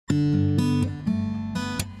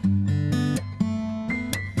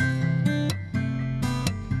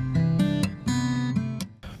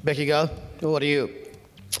Becky girl, what are you?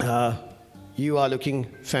 You are looking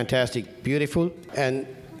fantastic, beautiful, and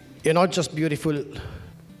you're not just beautiful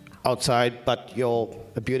outside, but you're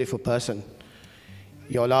a beautiful person.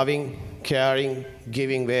 You're loving, caring,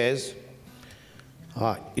 giving ways.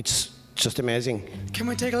 It's just amazing. Can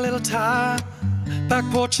we take a little time? Back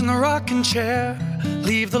porch in the rocking chair.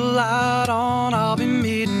 Leave the light on, I'll be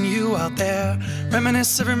meeting you out there.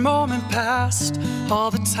 Reminisce every moment past,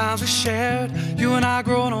 all the times we shared. You and I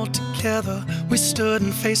growing old together. We stood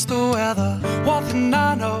and faced the weather. One thing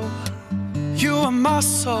I know, you are my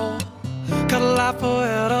soul. Got a life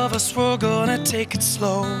ahead of us, we're gonna take it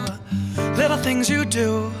slow. Little things you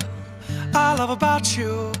do, I love about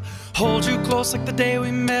you. Hold you close like the day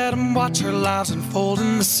we met and watch our lives unfold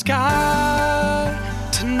in the sky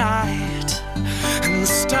tonight. And the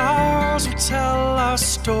stars will tell our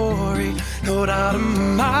story, no doubt in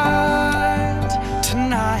my mind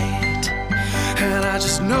tonight. And I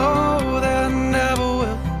just know there never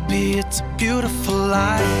will be, it's a beautiful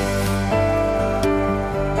life.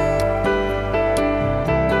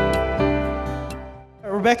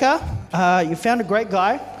 Rebecca, you found a great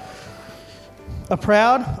guy, a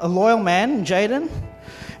proud, a loyal man, Jayden,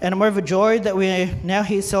 and I'm overjoyed that we're now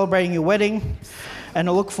here celebrating your wedding, and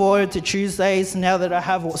I look forward to Tuesdays now that I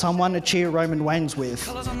have someone to cheer Roman Waynes with.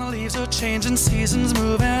 Colors on the leaves are changing, seasons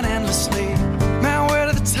moving endlessly. Man, where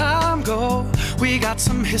did the time go? We got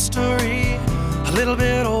some history. A little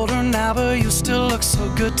bit older now, but you still look so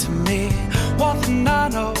good to me. One thing I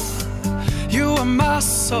know, you are my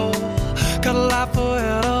soul. Got a life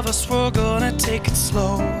ahead of us, we're gonna take it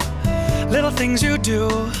slow. Little things you do,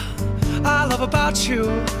 I love about you.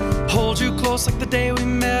 Hold you close like the day we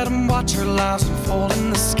met and watch our lives unfold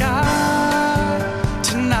in the sky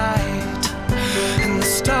tonight. And the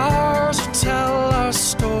stars will tell our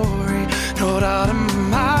story, no doubt in my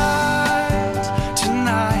mind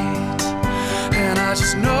tonight. And I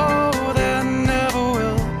just know there never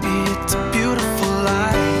will be, it's a beautiful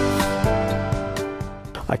life.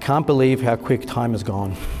 I can't believe how quick time has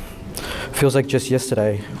gone. Feels like just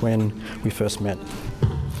yesterday when we first met.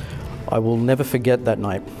 I will never forget that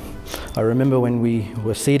night. I remember when we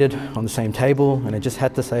were seated on the same table and I just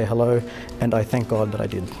had to say hello, and I thank God that I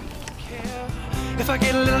did. If I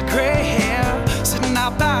get a little gray hair, sitting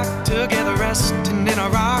out back together, resting in our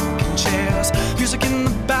rocking chairs. Music in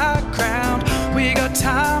the background, we got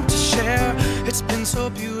time to share. It's been so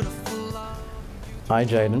beautiful. I,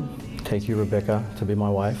 Jayden, take you, Rebecca, to be my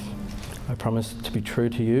wife. I promise to be true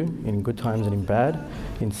to you in good times and in bad,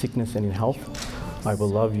 in sickness and in health. I will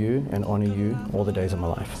love you and honour you all the days of my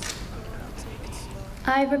life.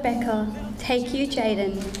 I, Rebecca, take you,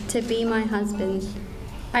 Jayden, to be my husband.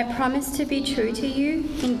 I promise to be true to you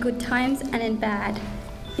in good times and in bad,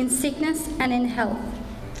 in sickness and in health.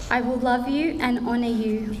 I will love you and honour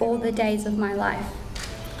you all the days of my life.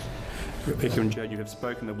 Rebecca and Jayden, you have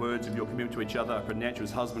spoken the words of your commitment to each other are pronounced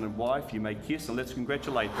as husband and wife. You may kiss, and let's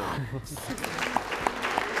congratulate them.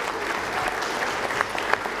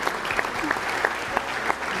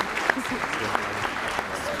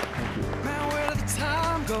 Man, where did the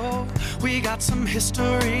time go? We got some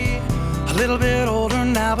history. A little bit older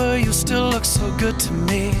now, but you still look so good to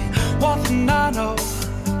me. One thing I know,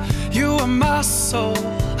 you are my soul.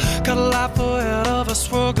 Got a life ahead of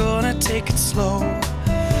us, we're gonna take it slow.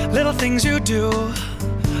 Little things you do,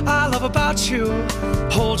 I love about you.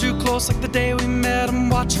 Hold you close like the day we met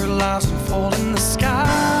and watch our lives unfold in the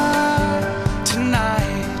sky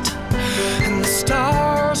tonight. And the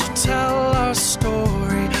stars will tell our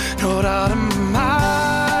story, no doubt in my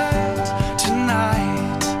mind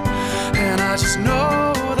tonight. And I just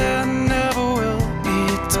know there never will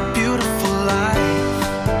be, it's a beautiful life.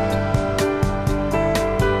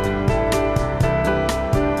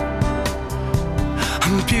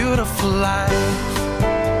 A beautiful life.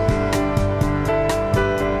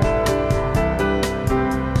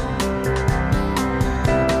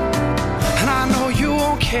 And I know you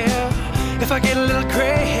won't care if I get a little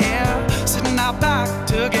gray hair, sitting out back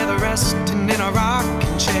together, resting in our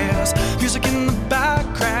rocking chairs. Music in the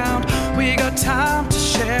background, we got time to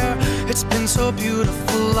share. It's been so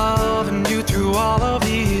beautiful loving you through all of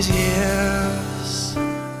these years.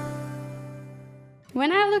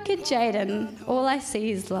 When I look at Jayden, all I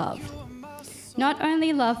see is love. Not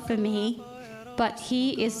only love for me, but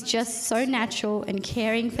he is just so natural and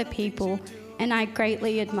caring for people, and I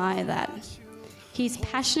greatly admire that. He's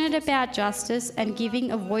passionate about justice and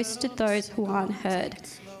giving a voice to those who aren't heard,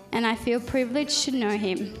 and I feel privileged to know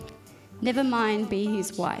him. Never mind be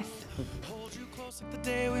his wife. The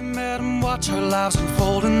day we met and watch our lives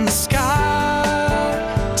unfold in the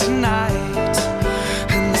sky tonight,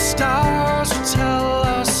 and the stars will tell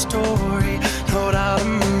our story, no doubt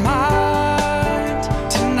in my mind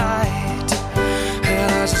tonight.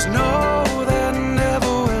 And I just know there never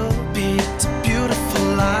will be. It's a beautiful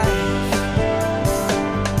life.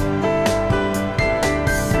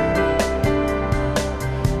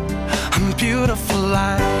 A beautiful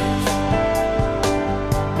life.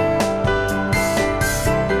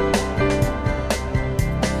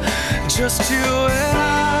 Just you and I.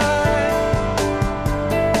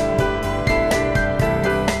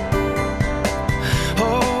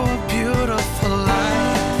 Oh, a beautiful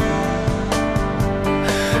life.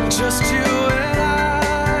 Just you and I.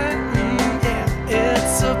 Yeah,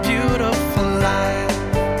 it's a beautiful life.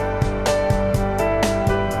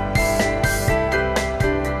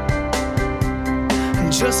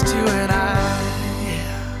 Just you and I.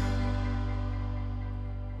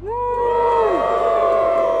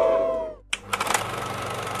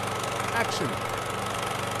 Action.